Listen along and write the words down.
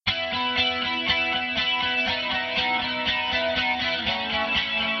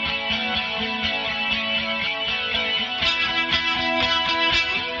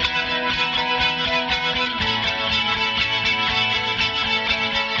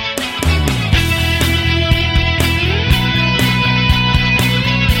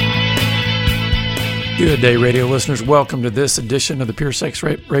Good day, radio listeners. Welcome to this edition of the Pure Sex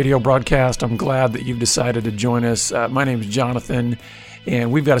Radio broadcast. I'm glad that you've decided to join us. My name is Jonathan,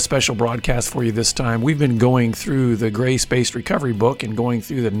 and we've got a special broadcast for you this time. We've been going through the Grace-Based Recovery book and going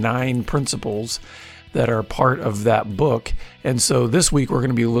through the 9 principles that are part of that book. And so this week we're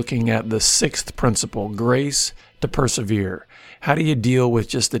going to be looking at the 6th principle, grace to persevere. How do you deal with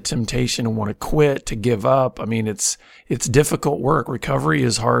just the temptation to want to quit, to give up? I mean, it's difficult work. Recovery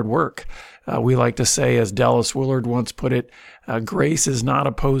is hard work. We like to say, as Dallas Willard once put it, grace is not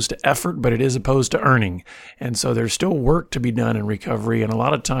opposed to effort, but it is opposed to earning. And so there's still work to be done in recovery, and a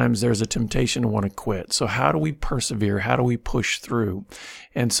lot of times there's a temptation to want to quit. So how do we persevere? How do we push through?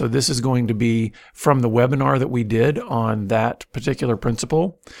 And so this is going to be from the webinar that we did on that particular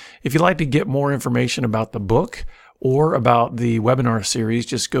principle. If you'd like to get more information about the book or about the webinar series,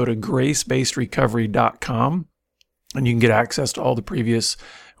 just go to gracebasedrecovery.com, and you can get access to all the previous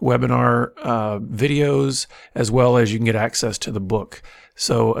webinar videos, as well as you can get access to the book.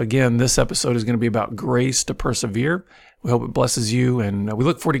 So again, this episode is going to be about grace to persevere. We hope it blesses you, and we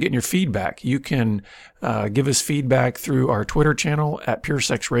look forward to getting your feedback. You can give us feedback through our Twitter channel at Pure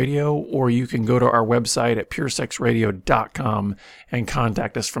Sex Radio, or you can go to our website at puresexradio.com and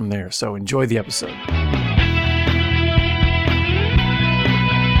contact us from there. So enjoy the episode.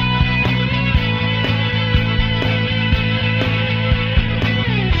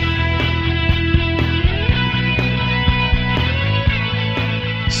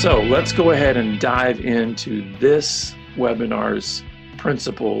 So let's go ahead and dive into this webinar's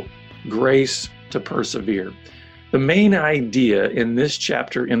principle, grace to persevere. The main idea in this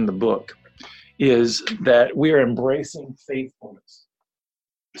chapter in the book is that we are embracing faithfulness.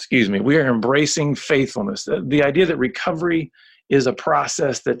 We are embracing faithfulness. The idea that recovery is a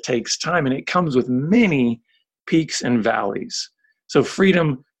process that takes time, and it comes with many peaks and valleys. So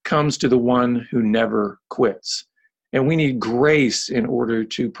freedom comes to the one who never quits. And we need grace in order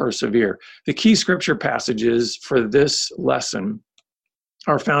to persevere. The key scripture passages for this lesson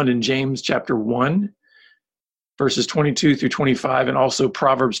are found in James chapter 1, verses 22 through 25, and also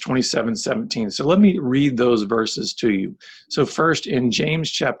Proverbs 27:17. So let me read those verses to you. So first, in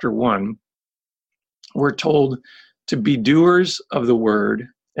James chapter 1, we're told to be doers of the word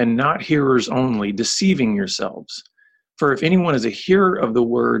and not hearers only, deceiving yourselves. For if anyone is a hearer of the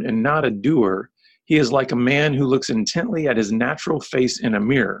word and not a doer, he is like a man who looks intently at his natural face in a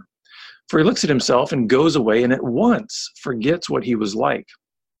mirror. For he looks at himself and goes away and at once forgets what he was like.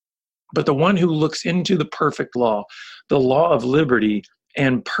 But the one who looks into the perfect law, the law of liberty,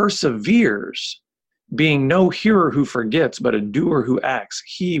 and perseveres, being no hearer who forgets, but a doer who acts,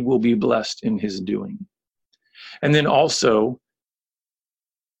 he will be blessed in his doing. And then also,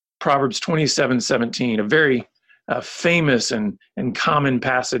 Proverbs 27:17, a very famous and common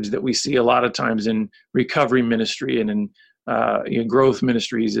passage that we see a lot of times in recovery ministry and in growth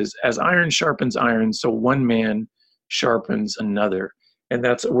ministries is, as iron sharpens iron, so one man sharpens another. And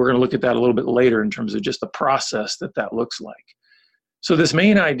we're going to look at that a little bit later in terms of just the process that looks like. So this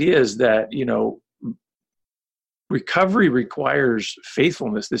main idea is that, recovery requires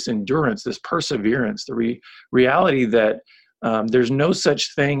faithfulness, this endurance, this perseverance, the reality that there's no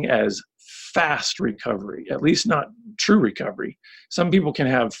such thing as fast recovery, at least not true recovery. Some people can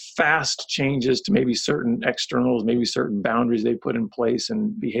have fast changes to maybe certain externals, maybe certain boundaries they put in place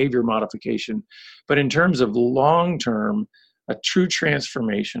and behavior modification. But in terms of long-term, a true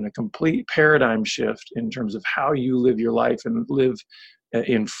transformation, a complete paradigm shift in terms of how you live your life and live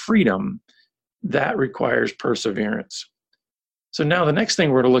in freedom, that requires perseverance. So now the next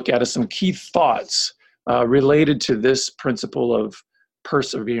thing we're going to look at is some key thoughts related to this principle of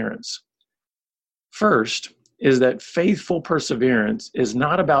perseverance. First is that faithful perseverance is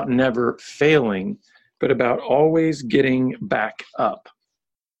not about never failing, but about always getting back up.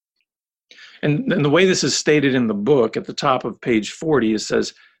 And the way this is stated in the book at the top of page 40, it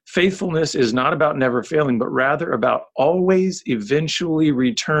says, faithfulness is not about never failing, but rather about always eventually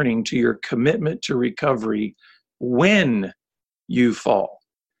returning to your commitment to recovery when you fall.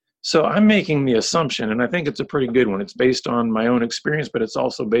 So I'm making the assumption, and I think it's a pretty good one. It's based on my own experience, but it's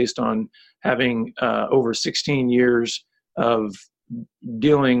also based on having over 16 years of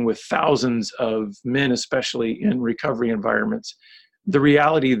dealing with thousands of men, especially in recovery environments. The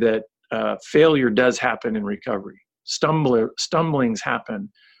reality that failure does happen in recovery. Stumblings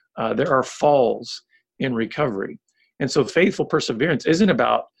happen. There are falls in recovery. And so faithful perseverance isn't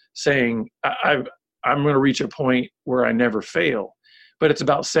about saying, I'm going to reach a point where I never fail. But it's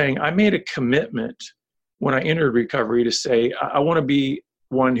about saying, I made a commitment when I entered recovery to say, I want to be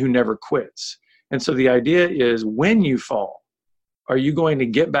one who never quits. And so the idea is when you fall, are you going to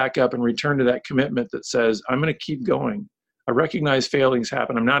get back up and return to that commitment that says, I'm going to keep going? I recognize failings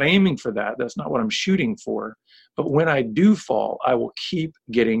happen. I'm not aiming for that. That's not what I'm shooting for. But when I do fall, I will keep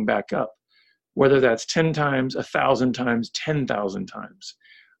getting back up, whether that's 10 times, 1,000 times, 10,000 times.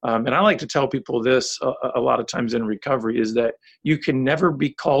 And I like to tell people this a lot of times in recovery, is that you can never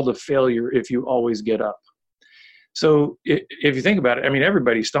be called a failure if you always get up. So if you think about it, I mean,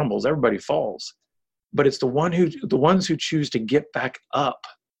 everybody stumbles, everybody falls, but it's the ones who choose to get back up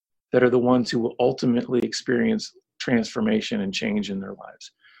that are the ones who will ultimately experience transformation and change in their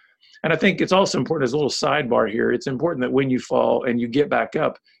lives. And I think it's also important, as a little sidebar here, it's important that when you fall and you get back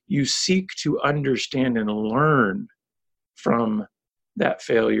up, you seek to understand and learn from that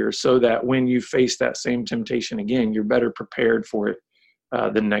failure, so that when you face that same temptation again, you're better prepared for it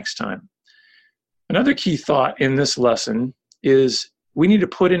the next time. Another key thought in this lesson is we need to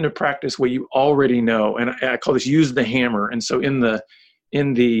put into practice what you already know, and I call this use the hammer. And so in the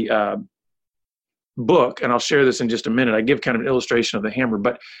book, and I'll share this in just a minute, I give kind of an illustration of the hammer,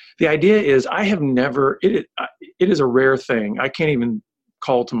 but the idea is it is a rare thing. I can't even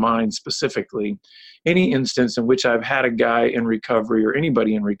call to mind specifically any instance in which I've had a guy in recovery or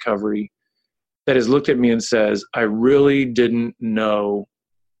anybody in recovery that has looked at me and says, I really didn't know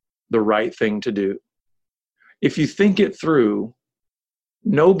the right thing to do. If you think it through,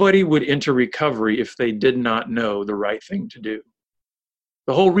 nobody would enter recovery if they did not know the right thing to do.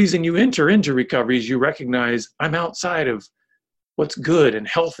 The whole reason you enter into recovery is you recognize, I'm outside of what's good and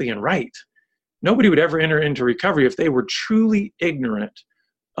healthy and right. Nobody would ever enter into recovery if they were truly ignorant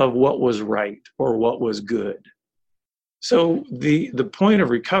of what was right or what was good. So the point of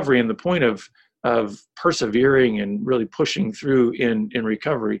recovery and the point of persevering and really pushing through in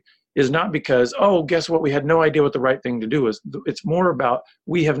recovery is not because, oh, guess what, we had no idea what the right thing to do is. It's more about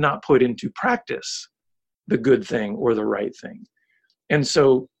we have not put into practice the good thing or the right thing. And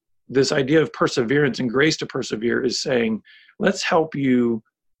so this idea of perseverance and grace to persevere is saying, let's help you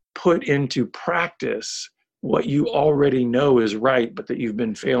put into practice what you already know is right, but that you've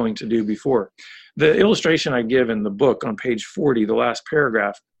been failing to do before. The illustration I give in the book on page 40, the last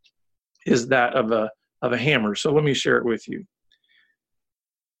paragraph, is that of a hammer. So let me share it with you.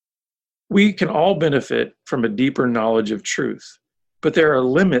 We can all benefit from a deeper knowledge of truth, but there are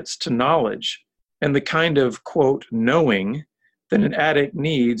limits to knowledge, and the kind of, quote, knowing that an addict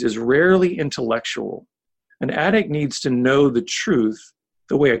needs is rarely intellectual. An addict needs to know the truth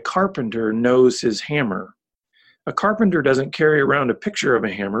the way a carpenter knows his hammer. A carpenter doesn't carry around a picture of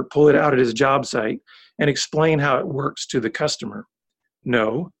a hammer, pull it out at his job site, and explain how it works to the customer.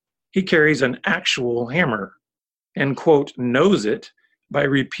 No, he carries an actual hammer and, quote, knows it by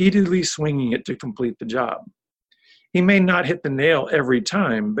repeatedly swinging it to complete the job. He may not hit the nail every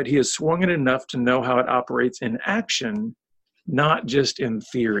time, but he has swung it enough to know how it operates in action, not just in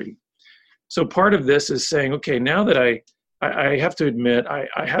theory. So part of this is saying, okay, now that I have to admit, I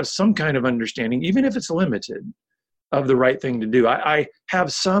have some kind of understanding, even if it's limited, of the right thing to do. I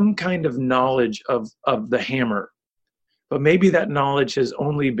have some kind of knowledge of the hammer, but maybe that knowledge has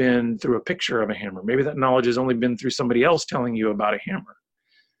only been through a picture of a hammer. Maybe that knowledge has only been through somebody else telling you about a hammer,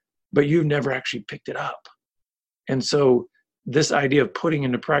 but you've never actually picked it up. And so this idea of putting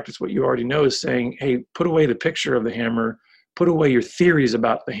into practice what you already know is saying, hey, put away the picture of the hammer, put away your theories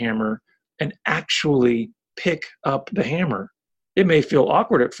about the hammer, and actually pick up the hammer. It may feel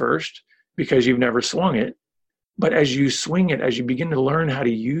awkward at first because you've never swung it, but as you swing it, as you begin to learn how to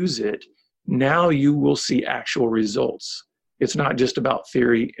use it, now you will see actual results. It's not just about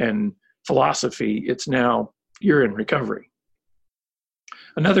theory and philosophy. It's now you're in recovery.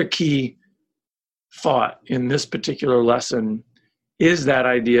 Another key thought in this particular lesson is that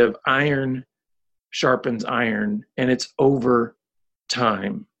idea of iron sharpens iron, and it's over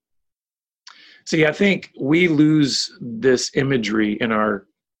time. See, I think we lose this imagery in our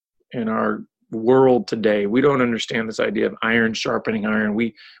world today. We don't understand this idea of iron sharpening iron.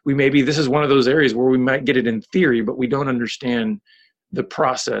 We maybe, this is one of those areas where we might get it in theory, but we don't understand the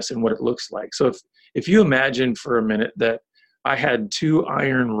process and what it looks like. So if you imagine for a minute that I had two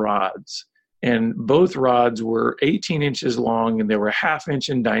iron rods, and both rods were 18 inches long and they were 1/2 inch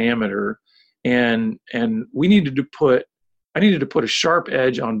in diameter, and I needed to put a sharp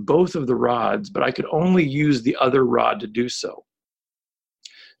edge on both of the rods, but I could only use the other rod to do so.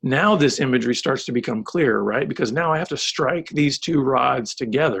 Now this imagery starts to become clearer, right? Because now I have to strike these two rods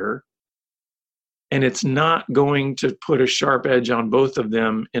together, and it's not going to put a sharp edge on both of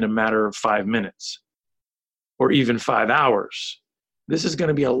them in a matter of 5 minutes or even 5 hours. This is going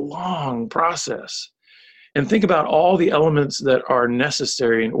to be a long process. And think about all the elements that are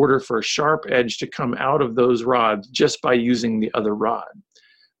necessary in order for a sharp edge to come out of those rods just by using the other rod.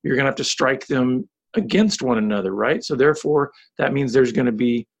 You're going to have to strike them against one another, right? So therefore, that means there's going to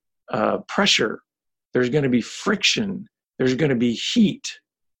be pressure, there's going to be friction, there's going to be heat.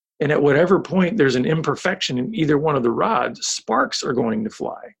 And at whatever point there's an imperfection in either one of the rods, sparks are going to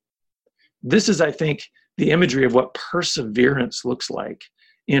fly. This is, I think, the imagery of what perseverance looks like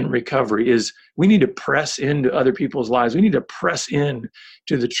in recovery. Is we need to press into other people's lives. We need to press in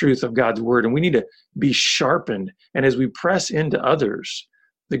to the truth of God's word, and we need to be sharpened. And as we press into others,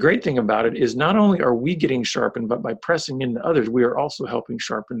 the great thing about it is not only are we getting sharpened, but by pressing into others, we are also helping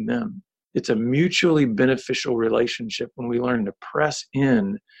sharpen them. It's a mutually beneficial relationship when we learn to press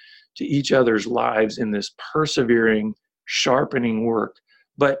in to each other's lives in this persevering, sharpening work.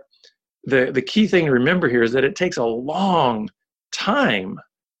 But the key thing to remember here is that it takes a long time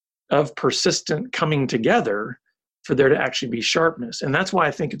of persistent coming together for there to actually be sharpness. And that's why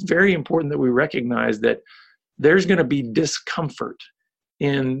I think it's very important that we recognize that there's going to be discomfort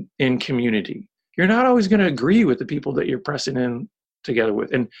in community. You're not always going to agree with the people that you're pressing in together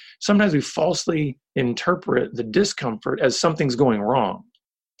with. And sometimes we falsely interpret the discomfort as something's going wrong.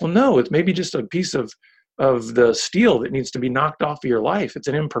 Well, no, it's maybe just a piece of the steel that needs to be knocked off of your life. It's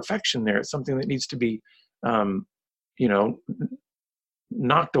an imperfection there. It's something that needs to be,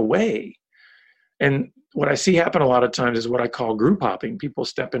 knocked away. And what I see happen a lot of times is what I call group hopping. People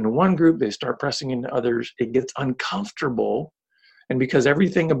step into one group, they start pressing into others. It gets uncomfortable. And because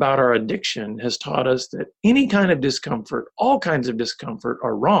everything about our addiction has taught us that any kind of discomfort, all kinds of discomfort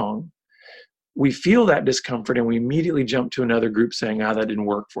are wrong, we feel that discomfort and we immediately jump to another group saying, that didn't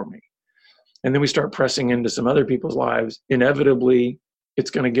work for me. And then we start pressing into some other people's lives. Inevitably,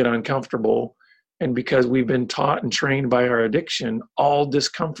 it's going to get uncomfortable. And because we've been taught and trained by our addiction, all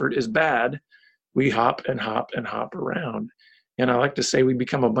discomfort is bad, we hop and hop and hop around. And I like to say we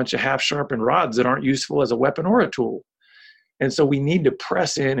become a bunch of half-sharpened rods that aren't useful as a weapon or a tool. And so we need to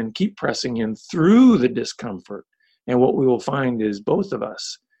press in and keep pressing in through the discomfort. And what we will find is both of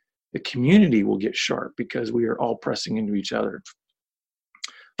us, the community will get sharp because we are all pressing into each other.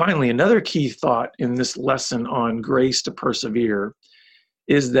 Finally, another key thought in this lesson on grace to persevere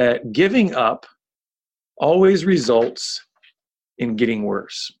is that giving up always results in getting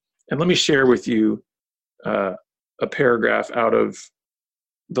worse. And let me share with you a paragraph out of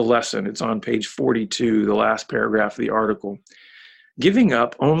the lesson. It's on page 42, the last paragraph of the article. Giving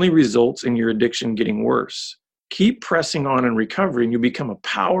up only results in your addiction getting worse. Keep pressing on in recovery and you'll become a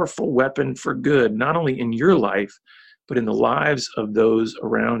powerful weapon for good, not only in your life, but in the lives of those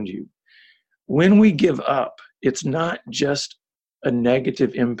around you. When we give up, it's not just a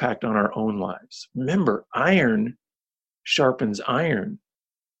negative impact on our own lives. Remember, iron sharpens iron.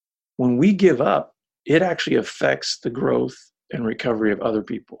 When we give up, it actually affects the growth and recovery of other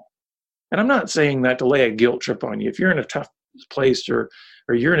people. And I'm not saying that to lay a guilt trip on you. If you're in a tough place or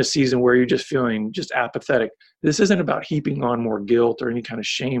you're in a season where you're just feeling just apathetic, this isn't about heaping on more guilt or any kind of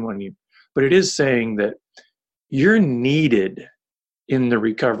shame on you. But it is saying that you're needed in the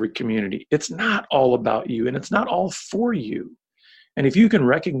recovery community. It's not all about you and it's not all for you. And if you can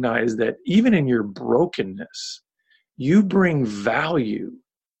recognize that even in your brokenness, you bring value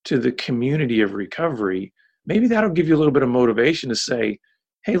to the community of recovery, maybe that'll give you a little bit of motivation to say,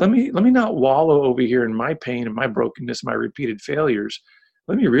 hey, let me not wallow over here in my pain and my brokenness, my repeated failures.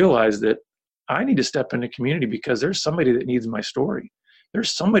 Let me realize that I need to step into community because there's somebody that needs my story.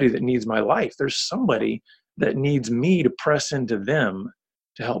 There's somebody that needs my life. There's somebody that needs me to press into them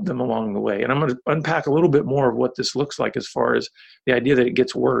to help them along the way. And I'm going to unpack a little bit more of what this looks like as far as the idea that it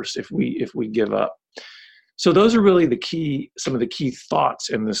gets worse if we give up. So those are really some of the key thoughts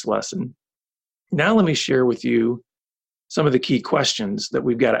in this lesson. Now let me share with you some of the key questions that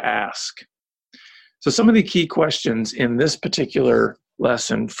we've got to ask. So some of the key questions in this particular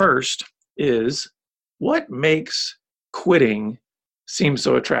lesson first is, what makes quitting seem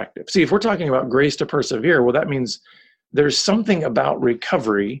so attractive? See, if we're talking about grace to persevere, well, that means there's something about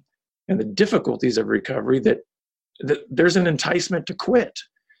recovery and the difficulties of recovery that there's an enticement to quit.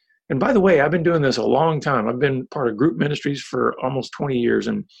 And by the way, I've been doing this a long time. I've been part of group ministries for almost 20 years.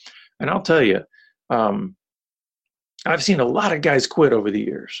 And I'll tell you, I've seen a lot of guys quit over the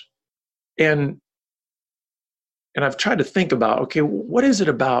years. And I've tried to think about, okay, what is it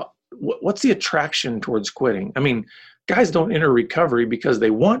about, what's the attraction towards quitting? I mean, guys don't enter recovery because they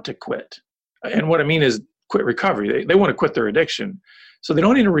want to quit. And what I mean is quit recovery. They want to quit their addiction. So they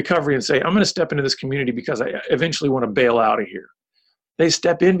don't enter recovery and say, I'm going to step into this community because I eventually want to bail out of here. They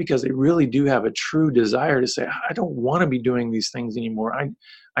step in because they really do have a true desire to say, I don't want to be doing these things anymore.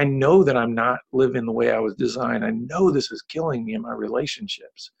 I know that I'm not living the way I was designed. I know this is killing me in my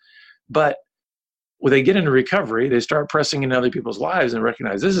relationships. But when they get into recovery, they start pressing into other people's lives and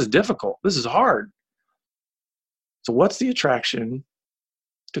recognize this is difficult. This is hard. So what's the attraction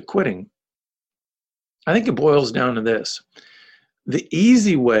to quitting? I think it boils down to this. The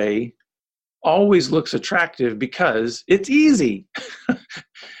easy way always looks attractive because it's easy.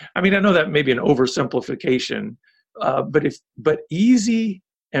 I mean, I know that may be an oversimplification, but easy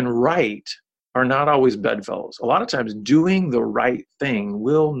and right are not always bedfellows. A lot of times doing the right thing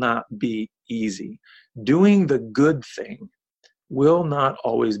will not be easy. Doing the good thing will not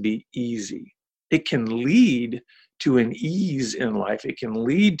always be easy. It can lead to an ease in life. It can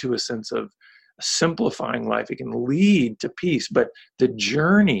lead to a sense of simplifying life. It can lead to peace. But the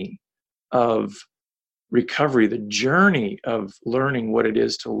journey of recovery, the journey of learning what it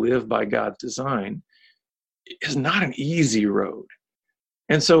is to live by God's design is not an easy road.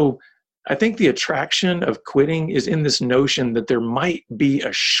 And so I think the attraction of quitting is in this notion that there might be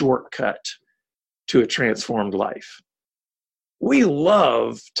a shortcut to a transformed life. We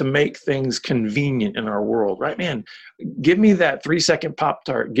love to make things convenient in our world, right? Man, give me that 3-second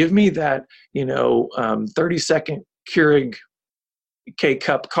Pop-Tart. Give me that, 30-second Keurig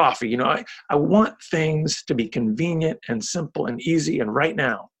K-cup coffee. I want things to be convenient and simple and easy and right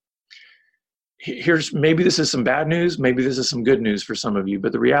now. Maybe this is some bad news, maybe this is some good news for some of you,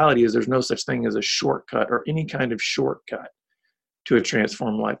 but the reality is there's no such thing as a shortcut or any kind of shortcut to a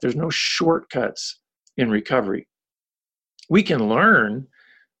transformed life. There's no shortcuts in recovery. We can learn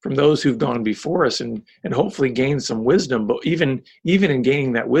from those who've gone before us and hopefully gain some wisdom, but even in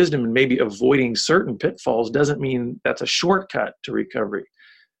gaining that wisdom and maybe avoiding certain pitfalls doesn't mean that's a shortcut to recovery.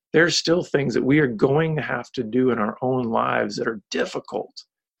 There's still things that we are going to have to do in our own lives that are difficult.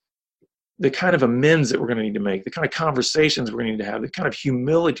 The kind of amends that we're going to need to make, the kind of conversations we're going to need to have, the kind of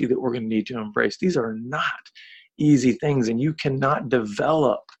humility that we're going to need to embrace. These are not easy things, and you cannot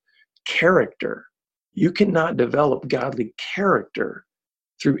develop character. You cannot develop godly character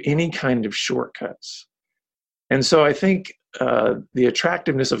through any kind of shortcuts. And so I think the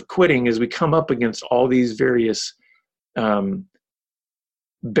attractiveness of quitting is we come up against all these various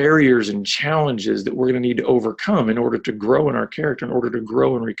barriers and challenges that we're going to need to overcome in order to grow in our character, in order to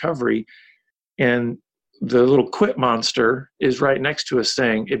grow in recovery. And the little quit monster is right next to us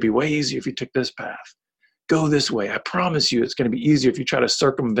saying, it'd be way easier if you took this path. Go this way. I promise you it's going to be easier if you try to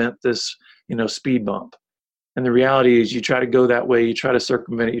circumvent this, speed bump. And the reality is you try to go that way, you try to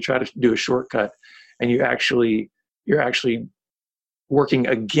circumvent it, you try to do a shortcut, and you're actually working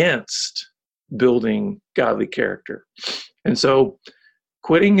against building godly character. And so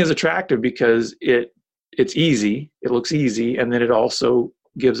quitting is attractive because it's easy, it looks easy, and then it also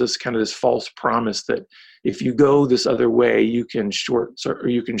gives us kind of this false promise that if you go this other way, you can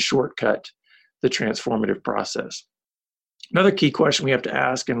shortcut the transformative process. Another key question we have to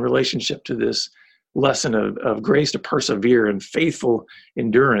ask in relationship to this lesson of grace to persevere and faithful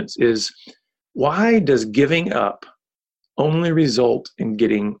endurance is, why does giving up only result in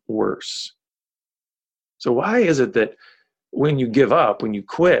getting worse? So why is it that when you give up, when you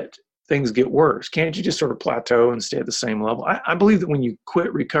quit, things get worse? Can't you just sort of plateau and stay at the same level? I believe that when you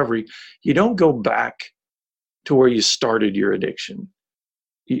quit recovery, you don't go back to where you started your addiction.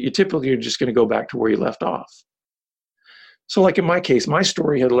 You typically are just going to go back to where you left off. So like in my case, my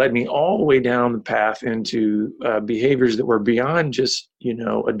story had led me all the way down the path into behaviors that were beyond just,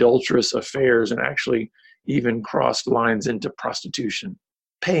 adulterous affairs, and actually even crossed lines into prostitution,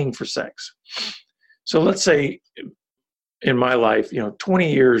 paying for sex. So let's say in my life,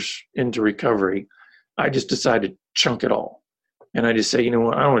 20 years into recovery, I just decided to chunk it all. And I just say, I don't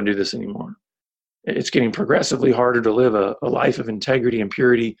want to do this anymore. It's getting progressively harder to live a life of integrity and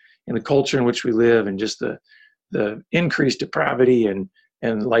purity in the culture in which we live, and just the increased depravity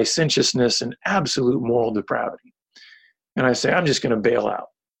and licentiousness and absolute moral depravity. And I say, I'm just going to bail out.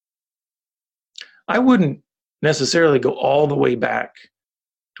 I wouldn't necessarily go all the way back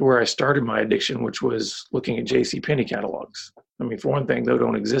to where I started my addiction, which was looking at JCPenney catalogs. I mean, for one thing, they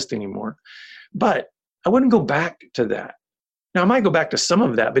don't exist anymore. But I wouldn't go back to that. Now, I might go back to some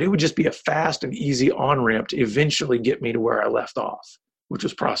of that, but it would just be a fast and easy on-ramp to eventually get me to where I left off, which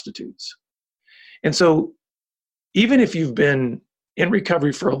was prostitutes. And so even if you've been in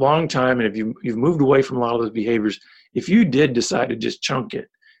recovery for a long time, and if you've moved away from a lot of those behaviors, if you did decide to just chunk it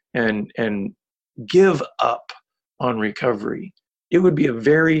and give up on recovery, it would be a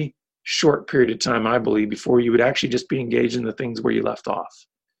very short period of time, I believe, before you would actually just be engaged in the things where you left off.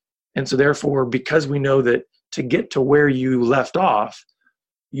 And so therefore, because we know that to get to where you left off,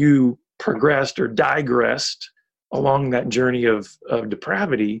 you progressed or digressed along that journey of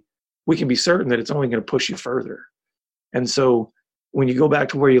depravity, we can be certain that it's only going to push you further. And so when you go back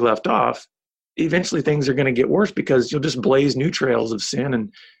to where you left off, eventually things are going to get worse because you'll just blaze new trails of sin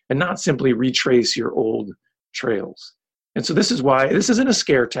and not simply retrace your old trails. And so this is why this isn't a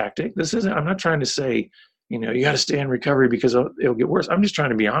scare tactic. I'm not trying to say, you got to stay in recovery because it'll get worse. I'm just trying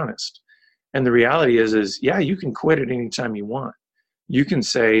to be honest. And the reality is yeah, you can quit at any time you want. You can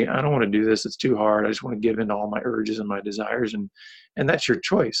say, I don't want to do this. It's too hard. I just want to give in to all my urges and my desires. And that's your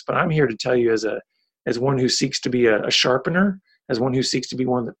choice. But I'm here to tell you as one who seeks to be a sharpener, as one who seeks to be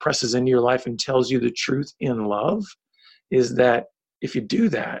one that presses into your life and tells you the truth in love, is that if you do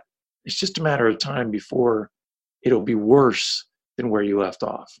that, it's just a matter of time before it'll be worse than where you left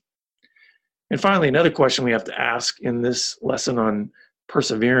off. And finally, another question we have to ask in this lesson on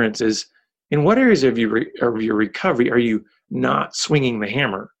perseverance is, in what areas of your recovery are you not swinging the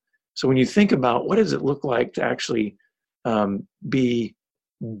hammer? So when you think about what does it look like to actually be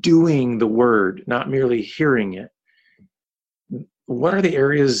doing the word, not merely hearing it, what are the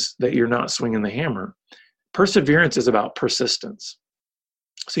areas that you're not swinging the hammer? Perseverance is about persistence.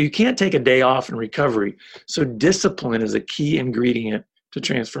 So you can't take a day off in recovery. So discipline is a key ingredient to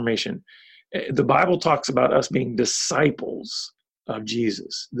transformation. The Bible talks about us being disciples of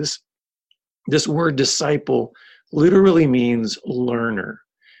Jesus. This word disciple literally means learner,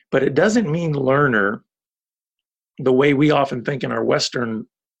 but it doesn't mean learner the way we often think in our Western,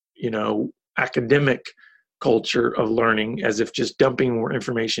 academic culture of learning, as if just dumping more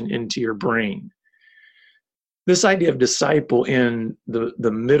information into your brain. This idea of disciple in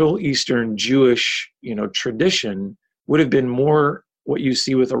the Middle Eastern Jewish, tradition would have been more what you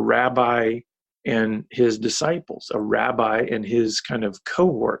see with a rabbi and his disciples, a rabbi and his kind of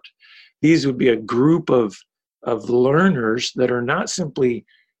cohort. These would be a group of learners that are not simply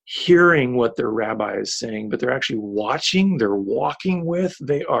hearing what their rabbi is saying, but they're actually watching, they're walking with,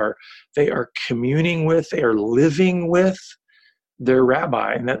 they are communing with, they are living with their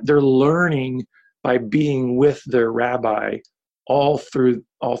rabbi, and that they're learning by being with their rabbi all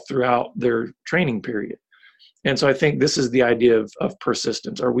throughout their training period. And so I think this is the idea of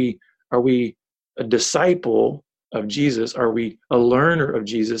persistence. Are we a disciple of Jesus? Are we a learner of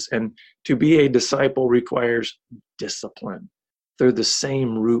Jesus? And to be a disciple requires discipline. They're the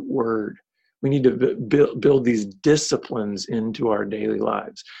same root word. We need to build these disciplines into our daily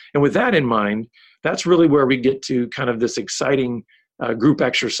lives. And with that in mind, that's really where we get to kind of this exciting group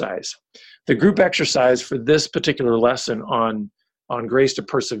exercise. The group exercise for this particular lesson on grace to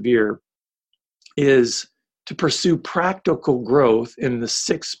persevere is to pursue practical growth in the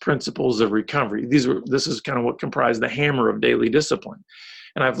 6 principles of recovery. This is kind of what comprise the hammer of daily discipline.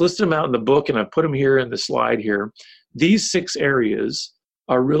 And I've listed them out in the book, and I've put them here in the slide here. These 6 areas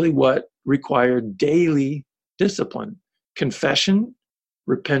are really what require daily discipline: confession,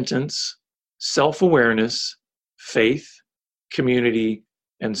 repentance, self-awareness, faith, community,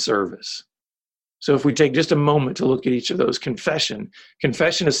 and service. So if we take just a moment to look at each of those, confession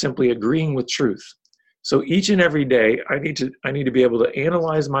is simply agreeing with truth. So each and every day, I need to be able to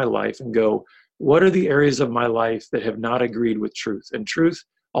analyze my life and go, what are the areas of my life that have not agreed with truth? And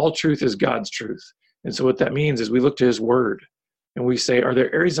all truth is God's truth. And so what that means is we look to his word and we say, are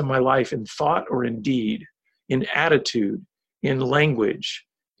there areas of my life in thought or in deed, in attitude, in language,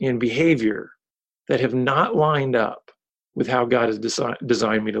 in behavior that have not lined up with how God has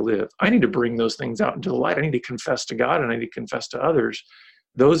designed me to live? I need to bring those things out into the light. I need to confess to God, and I need to confess to others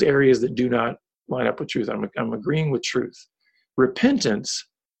those areas that do not line up with truth. I'm agreeing with truth. Repentance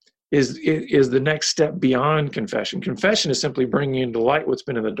is the next step beyond confession. Confession is simply bringing into light what's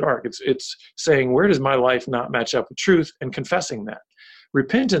been in the dark. It's saying, where does my life not match up with truth, and confessing that.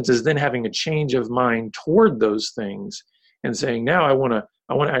 Repentance is then having a change of mind toward those things and saying, now I want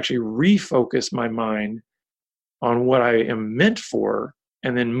to actually refocus my mind on what I am meant for,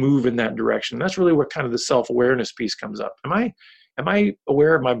 and then move in that direction. That's really what kind of the self-awareness piece comes up. Am I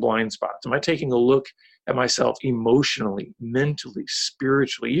aware of my blind spots? Am I taking a look at myself emotionally, mentally,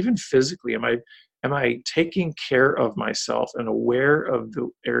 spiritually, even physically? Am I taking care of myself and aware of the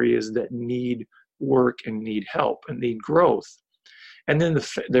areas that need work and need help and need growth? And then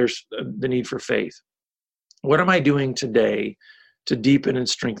there's the need for faith. What am I doing today to deepen and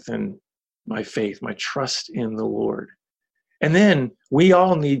strengthen my faith, my trust in the Lord? And then we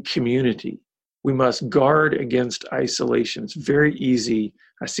all need community. We must guard against isolation. It's very easy.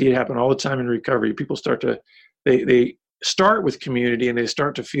 I see it happen all the time in recovery. People they start with community, and they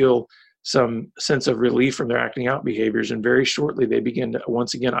start to feel some sense of relief from their acting out behaviors. And very shortly, they begin to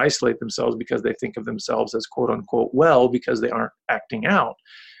once again isolate themselves because they think of themselves as quote unquote well, because they aren't acting out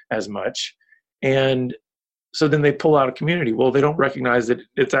as much. And so then they pull out of community. Well, they don't recognize that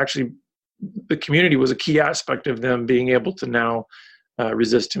it's actually the community was a key aspect of them being able to now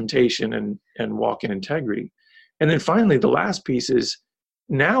resist temptation and walk in integrity. And then finally, the last piece is,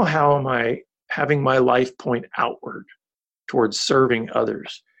 now how am I having my life point outward towards serving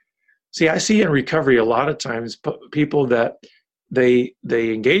others? See, I see in recovery a lot of times people that they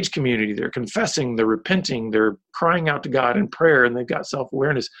engage community, they're confessing, they're repenting, they're crying out to God in prayer, and they've got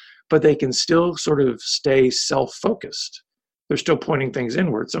self-awareness, but they can still sort of stay self-focused. They're still pointing things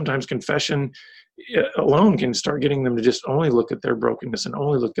inward. Sometimes confession alone can start getting them to just only look at their brokenness and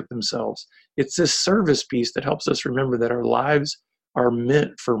only look at themselves. It's this service piece that helps us remember that our lives are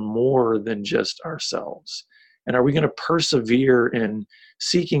meant for more than just ourselves. And are we going to persevere in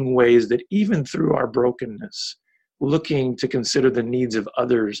seeking ways that even through our brokenness, looking to consider the needs of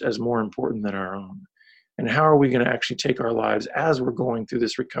others as more important than our own? And how are we going to actually take our lives as we're going through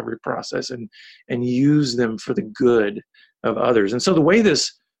this recovery process and use them for the good of others? And so the way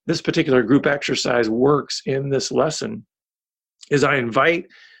this particular group exercise works in this lesson is I invite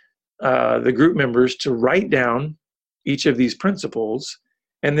the group members to write down each of these principles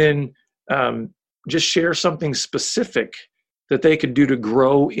and then just share something specific that they could do to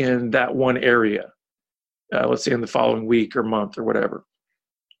grow in that one area, let's say in the following week or month or whatever.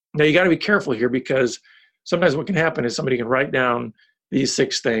 Now, you got to be careful here, because sometimes what can happen is somebody can write down these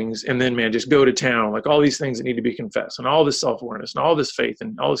 6 things and then, man, just go to town, like all these things that need to be confessed and all this self-awareness and all this faith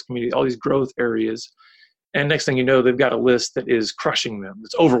and all this community, all these growth areas. And next thing you know, they've got a list that is crushing them.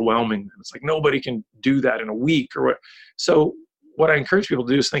 It's overwhelming them. It's like nobody can do that in a week or what. So what I encourage people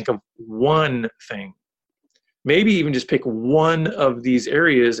to do is think of one thing. Maybe even just pick one of these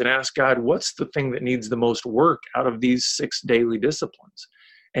areas and ask God, what's the thing that needs the most work out of these 6 daily disciplines?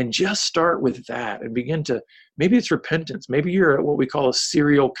 And just start with that and begin to, maybe it's repentance. Maybe you're what we call a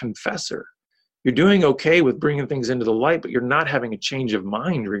serial confessor. You're doing okay with bringing things into the light, but you're not having a change of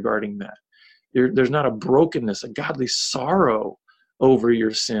mind regarding that. There's not a brokenness, a godly sorrow over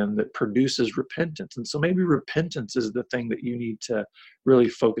your sin that produces repentance. And so maybe repentance is the thing that you need to really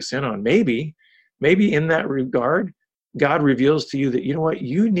focus in on. Maybe in that regard, God reveals to you that, you know what,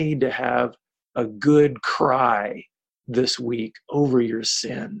 you need to have a good cry this week over your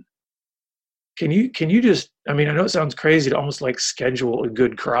sin. Can you just, I mean, I know it sounds crazy to almost like schedule a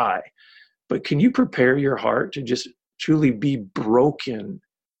good cry, but can you prepare your heart to just truly be broken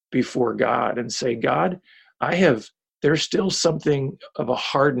before God and say, God, there's still something of a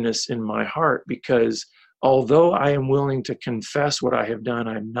hardness in my heart, because although I am willing to confess what I have done,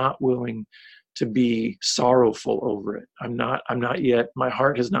 I'm not willing to be sorrowful over it. I'm not yet, my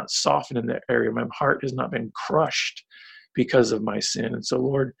heart has not softened in that area. My heart has not been crushed because of my sin. And so,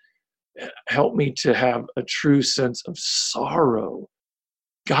 Lord, help me to have a true sense of sorrow,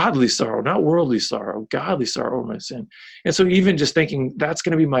 godly sorrow, not worldly sorrow, godly sorrow over my sin. And so even just thinking that's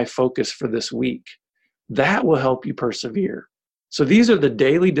going to be my focus for this week, that will help you persevere. So these are the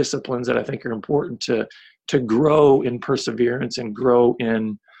daily disciplines that I think are important to grow in perseverance and grow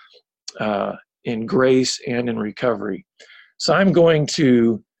in grace and in recovery. So I'm going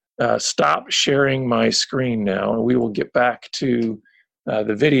to stop sharing my screen now, and we will get back to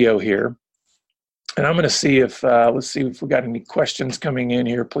the video here. And I'm going to see if, let's see if we got any questions coming in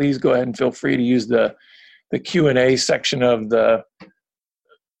here. Please go ahead and feel free to use the Q&A section of the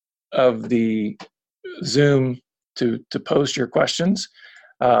Zoom to post your questions.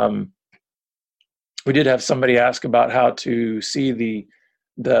 We did have somebody ask about how to see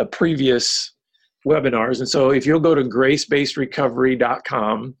the previous webinars. And so if you'll go to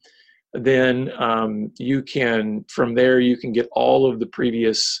gracebasedrecovery.com, then you can, from there, you can get all of the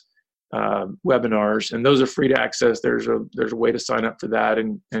previous webinars, and those are free to access. There's a way to sign up for that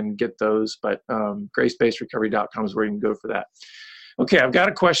and get those, but gracebasedrecovery.com is where you can go for that. Okay, I've got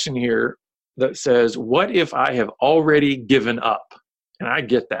a question here that says, what if I have already given up? And I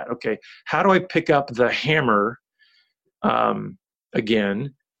get that. Okay, how do I pick up the hammer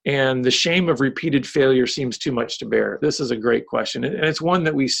again? And the shame of repeated failure seems too much to bear. This is a great question. And it's one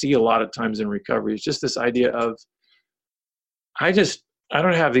that we see a lot of times in recovery. It's just this idea of, I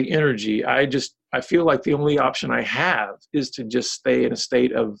don't have the energy. I feel like the only option I have is to just stay in a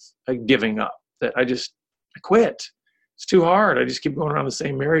state of giving up, that I quit. It's too hard. I just keep going around the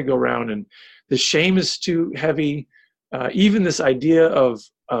same merry-go-round, and the shame is too heavy. Even this idea of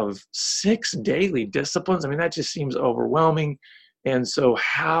 6 daily disciplines, I mean, that just seems overwhelming. And so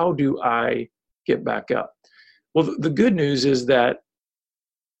how do I get back up? Well, the good news is that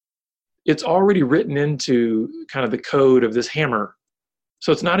it's already written into kind of the code of this hammer.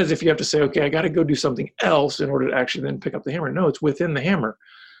 So it's not as if you have to say, okay, I got to go do something else in order to actually then pick up the hammer. No, it's within the hammer.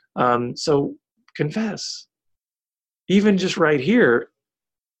 So confess. Even just right here,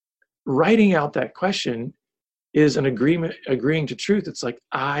 writing out that question is an agreeing to truth. It's like,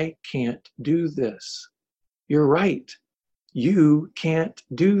 I can't do this. You're right. You can't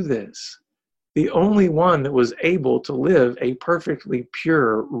do this. The only one that was able to live a perfectly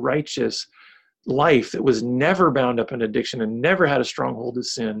pure, righteous life that was never bound up in addiction and never had a stronghold of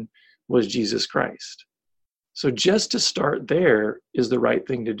sin was Jesus Christ. So just to start there is the right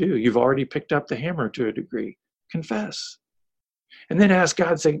thing to do. You've already picked up the hammer to a degree. Confess. And then ask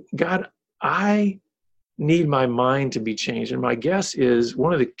God, say, God, I need my mind to be changed. And my guess is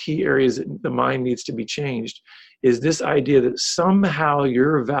one of the key areas that the mind needs to be changed is this idea that somehow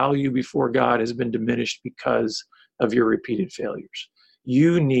your value before God has been diminished because of your repeated failures.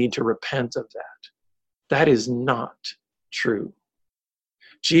 You need to repent of that. That is not true.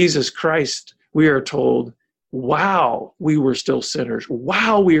 Jesus Christ, we are told, while we were still sinners,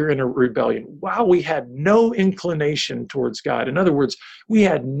 while we were in a rebellion, while we had no inclination towards God. In other words, we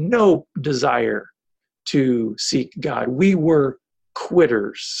had no desire to seek God. We were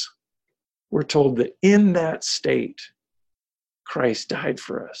quitters. We're told that in that state, Christ died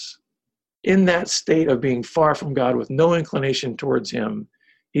for us. In that state of being far from God with no inclination towards him,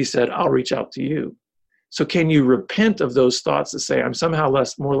 he said, I'll reach out to you. So can you repent of those thoughts that say, I'm somehow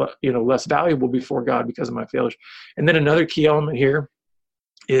less valuable before God because of my failures? And then another key element here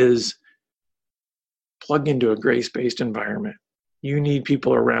is plug into a grace-based environment. You need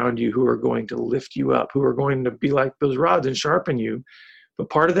people around you who are going to lift you up, who are going to be like those rods and sharpen you. But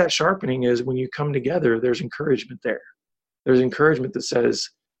part of that sharpening is when you come together, there's encouragement there. There's encouragement that says,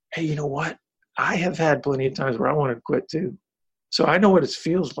 hey, you know what? I have had plenty of times where I want to quit too. So I know what it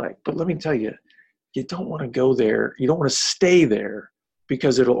feels like. But let me tell you, you don't want to go there. You don't want to stay there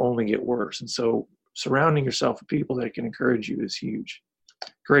because it'll only get worse. And so surrounding yourself with people that can encourage you is huge.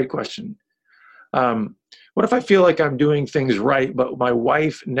 Great question. What if I feel like I'm doing things right, but my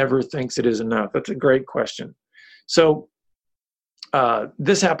wife never thinks it is enough? That's a great question. So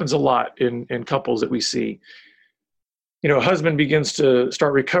this happens a lot in couples that we see. A husband begins to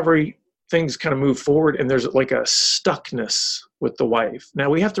start recovery, things kind of move forward, and there's like a stuckness with the wife. Now,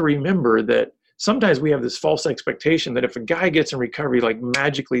 we have to remember that sometimes we have this false expectation that if a guy gets in recovery, like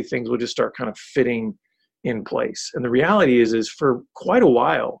magically things will just start kind of fitting in place. And the reality is for quite a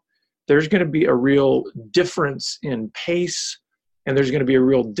while, there's going to be a real difference in pace, and there's going to be a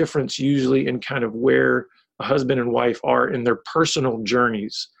real difference usually in kind of where a husband and wife are in their personal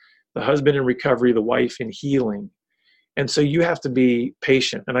journeys. The husband in recovery, the wife in healing. And so you have to be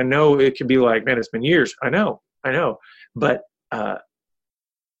patient. And I know it can be like, man, it's been years. I know. But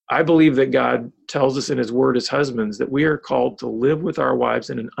I believe that God tells us in his word as husbands that we are called to live with our wives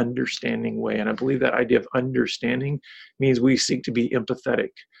in an understanding way. And I believe that idea of understanding means we seek to be empathetic.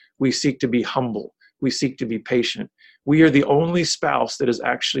 We seek to be humble. We seek to be patient. We are the only spouse that is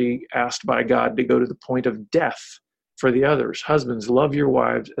actually asked by God to go to the point of death for the others. Husbands, love your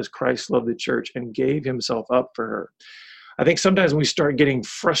wives as Christ loved the church and gave himself up for her. I think sometimes when we start getting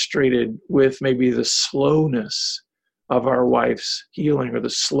frustrated with maybe the slowness of our wife's healing or the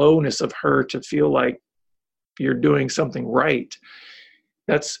slowness of her to feel like you're doing something right,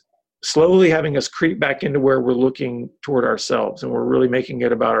 that's slowly having us creep back into where we're looking toward ourselves and we're really making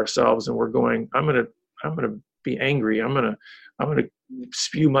it about ourselves, and we're going, I'm going to be angry. I'm going to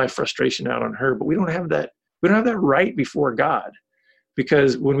spew my frustration out on her. But we don't have that. We don't have that right before God,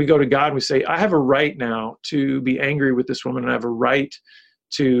 because when we go to God, we say, I have a right now to be angry with this woman, and I have a right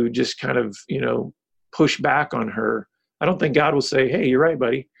to just kind of, push back on her. I don't think God will say, hey, you're right,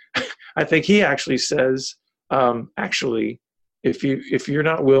 buddy. I think he actually says, actually, if you're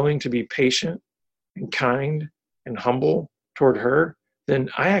not willing to be patient and kind and humble toward her, then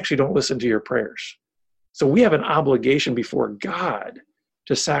I actually don't listen to your prayers. So we have an obligation before God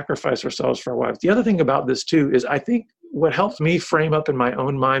to sacrifice ourselves for our wives. The other thing about this too is I think what helps me frame up in my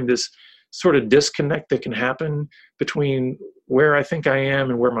own mind this sort of disconnect that can happen between where I think I am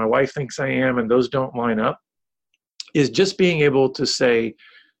and where my wife thinks I am, and those don't line up, is just being able to say,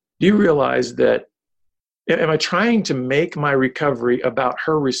 do you realize that, am I trying to make my recovery about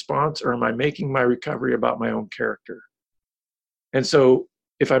her response, or am I making my recovery about my own character? And so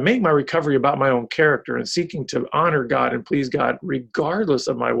if I make my recovery about my own character and seeking to honor God and please God, regardless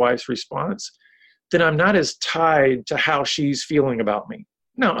of my wife's response, then I'm not as tied to how she's feeling about me.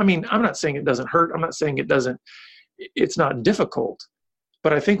 No, I mean, I'm not saying it doesn't hurt. I'm not saying it's not difficult.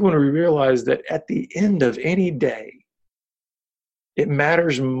 But I think when we realize that at the end of any day, it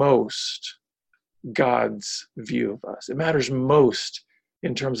matters most God's view of us. It matters most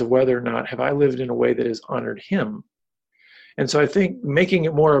in terms of whether or not have I lived in a way that has honored him. And so I think making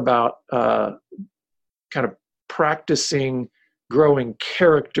it more about kind of practicing growing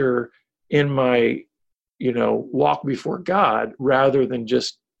character in my, walk before God, rather than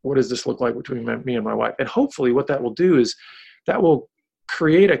just what does this look like between me and my wife. And hopefully what that will do is that will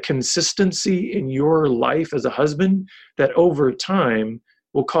create a consistency in your life as a husband that over time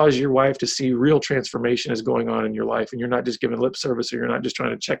will cause your wife to see real transformation is going on in your life, and you're not just giving lip service, or you're not just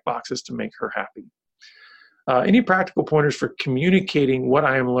trying to check boxes to make her happy. Any practical pointers for communicating what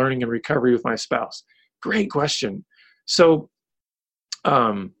I am learning in recovery with my spouse? Great question. So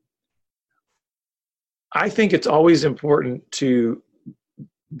I think it's always important to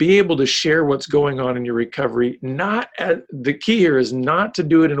be able to share what's going on in your recovery. The key here is not to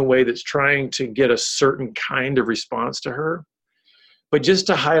do it in a way that's trying to get a certain kind of response to her, but just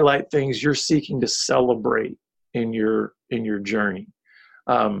to highlight things you're seeking to celebrate in your journey.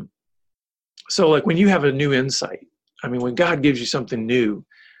 So like when you have a new insight, when God gives you something new,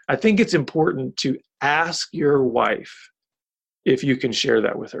 I think it's important to ask your wife if you can share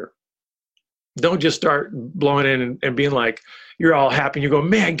that with her. Don't just start blowing in and being like, you're all happy. And you go,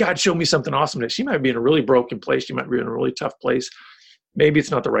 man, God showed me something awesome. That she might be in a really broken place. She might be in a really tough place. Maybe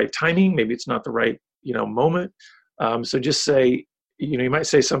it's not the right timing. Maybe it's not the right, moment. So just say, you might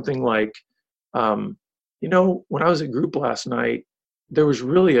say something like, when I was at group last night, there was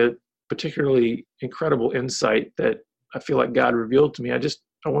really a particularly incredible insight that I feel like God revealed to me. I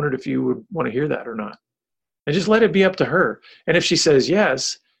wondered if you would want to hear that or not. And just let it be up to her. And if she says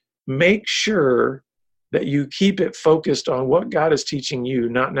yes, make sure that you keep it focused on what God is teaching you,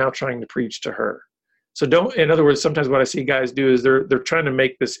 not now trying to preach to her. So in other words, sometimes what I see guys do is they're trying to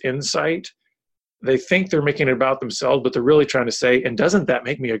make this insight. They think they're making it about themselves, but they're really trying to say, and doesn't that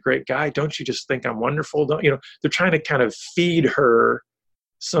make me a great guy? Don't you just think I'm wonderful? They're trying to kind of feed her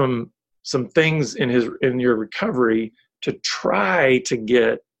some things in your recovery to try to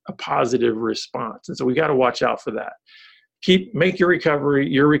get a positive response. And so we got to watch out for that. Make your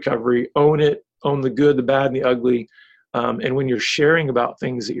recovery, own it, own the good, the bad, and the ugly. And when you're sharing about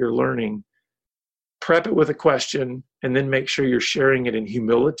things that you're learning, prep it with a question, and then make sure you're sharing it in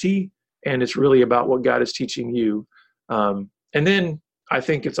humility. And it's really about what God is teaching you. And then I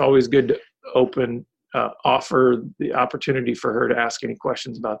think it's always good to offer the opportunity for her to ask any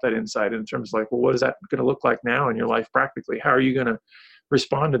questions about that insight in terms of like, well, what is that going to look like now in your life practically? How are you going to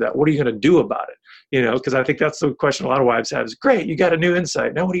respond to that? What are you going to do about it? Because I think that's the question a lot of wives have is, great, you got a new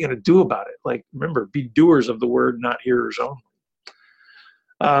insight. Now what are you going to do about it? Like, remember, be doers of the word, not hearers only.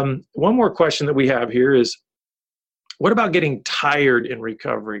 One more question that we have here is, what about getting tired in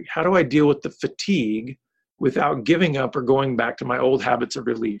recovery? How do I deal with the fatigue without giving up or going back to my old habits of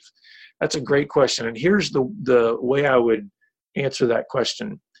relief? That's a great question. And here's the way I would answer that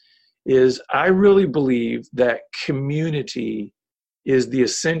question is I really believe that community is the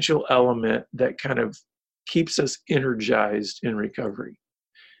essential element that kind of keeps us energized in recovery.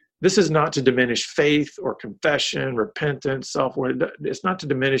 This is not to diminish faith or confession, repentance, self-worth. It's not to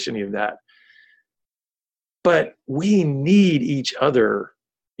diminish any of that. But we need each other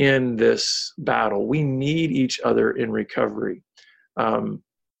in this battle. We need each other in recovery.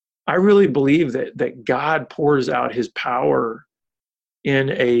 I really believe that God pours out his power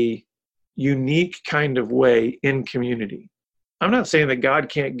in a unique kind of way in community. I'm not saying that God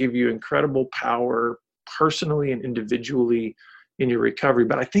can't give you incredible power personally and individually in your recovery,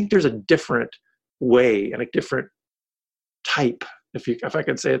 but I think there's a different way and a different type, if I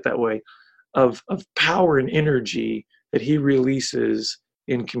could say it that way, of power and energy that he releases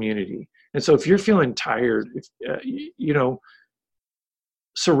in community. And so if you're feeling tired,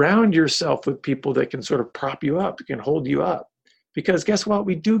 surround yourself with people that can sort of prop you up, can hold you up. Because guess what?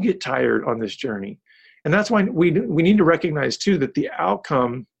 We do get tired on this journey. And that's why we need to recognize too that the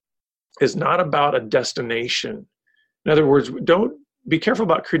outcome is not about a destination. In other words, don't be careful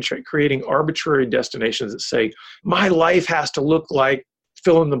about creating arbitrary destinations that say, my life has to look like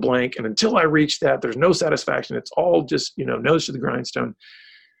fill in the blank, and until I reach that, there's no satisfaction. It's all just, nose to the grindstone.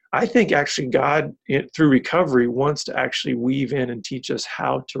 I think actually God, through recovery, wants to actually weave in and teach us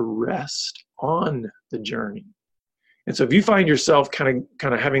how to rest on the journey. And so if you find yourself kind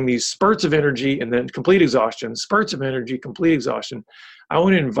of having these spurts of energy and then complete exhaustion, spurts of energy, complete exhaustion, I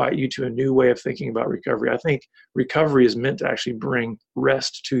want to invite you to a new way of thinking about recovery. I think recovery is meant to actually bring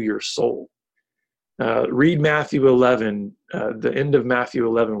rest to your soul. Read Matthew 11, the end of Matthew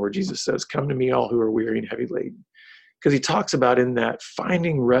 11, where Jesus says, come to me all who are weary and heavy laden. Because he talks about in that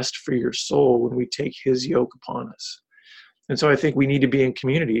finding rest for your soul when we take his yoke upon us. And so I think we need to be in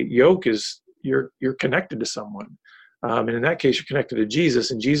community. Yoke is you're connected to someone. And in that case, you're connected to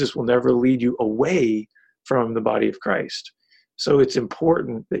Jesus, and Jesus will never lead you away from the body of Christ. So it's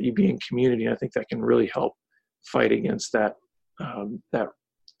important that you be in community. And I think that can really help fight against that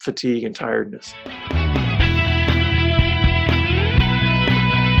fatigue and tiredness.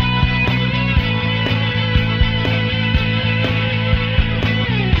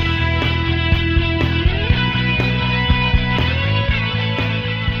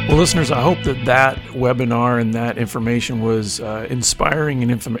 Well, listeners, I hope that webinar and that information was inspiring and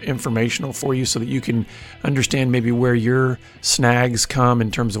informational for you so that you can understand maybe where your snags come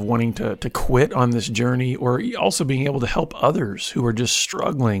in terms of wanting to quit on this journey, or also being able to help others who are just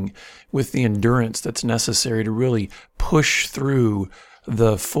struggling with the endurance that's necessary to really push through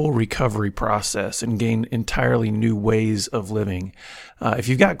the full recovery process and gain entirely new ways of living. If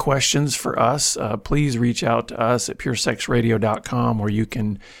you've got questions for us, please reach out to us at puresexradio.com, or you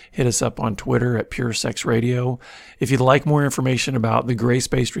can hit us up on Twitter at puresexradio. If you'd like more information about the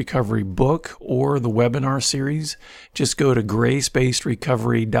Grace-Based Recovery book or the webinar series, just go to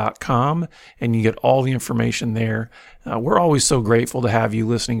gracebasedrecovery.com and you get all the information there. We're always so grateful to have you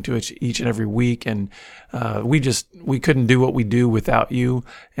listening to it each and every week, and we couldn't do what we do without you.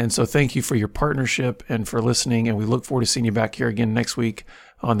 And so thank you for your partnership and for listening, and we look forward to seeing you back here again next week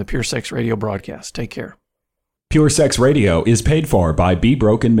on the Pure Sex Radio broadcast. Take care. Pure Sex Radio is paid for by Be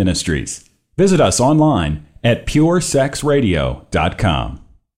Broken Ministries. Visit us online at puresexradio.com.